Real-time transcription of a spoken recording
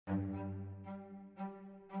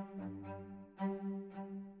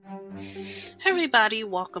Hey everybody,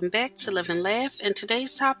 welcome back to Live and Laugh, and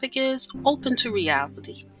today's topic is open to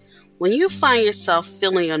reality. When you find yourself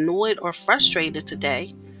feeling annoyed or frustrated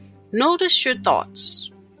today, notice your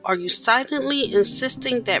thoughts. Are you silently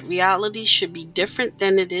insisting that reality should be different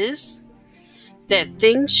than it is? That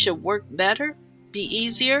things should work better, be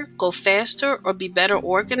easier, go faster, or be better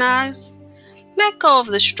organized? Let go of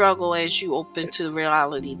the struggle as you open to the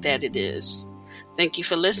reality that it is. Thank you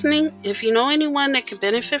for listening. If you know anyone that could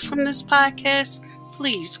benefit from this podcast,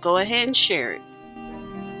 please go ahead and share it.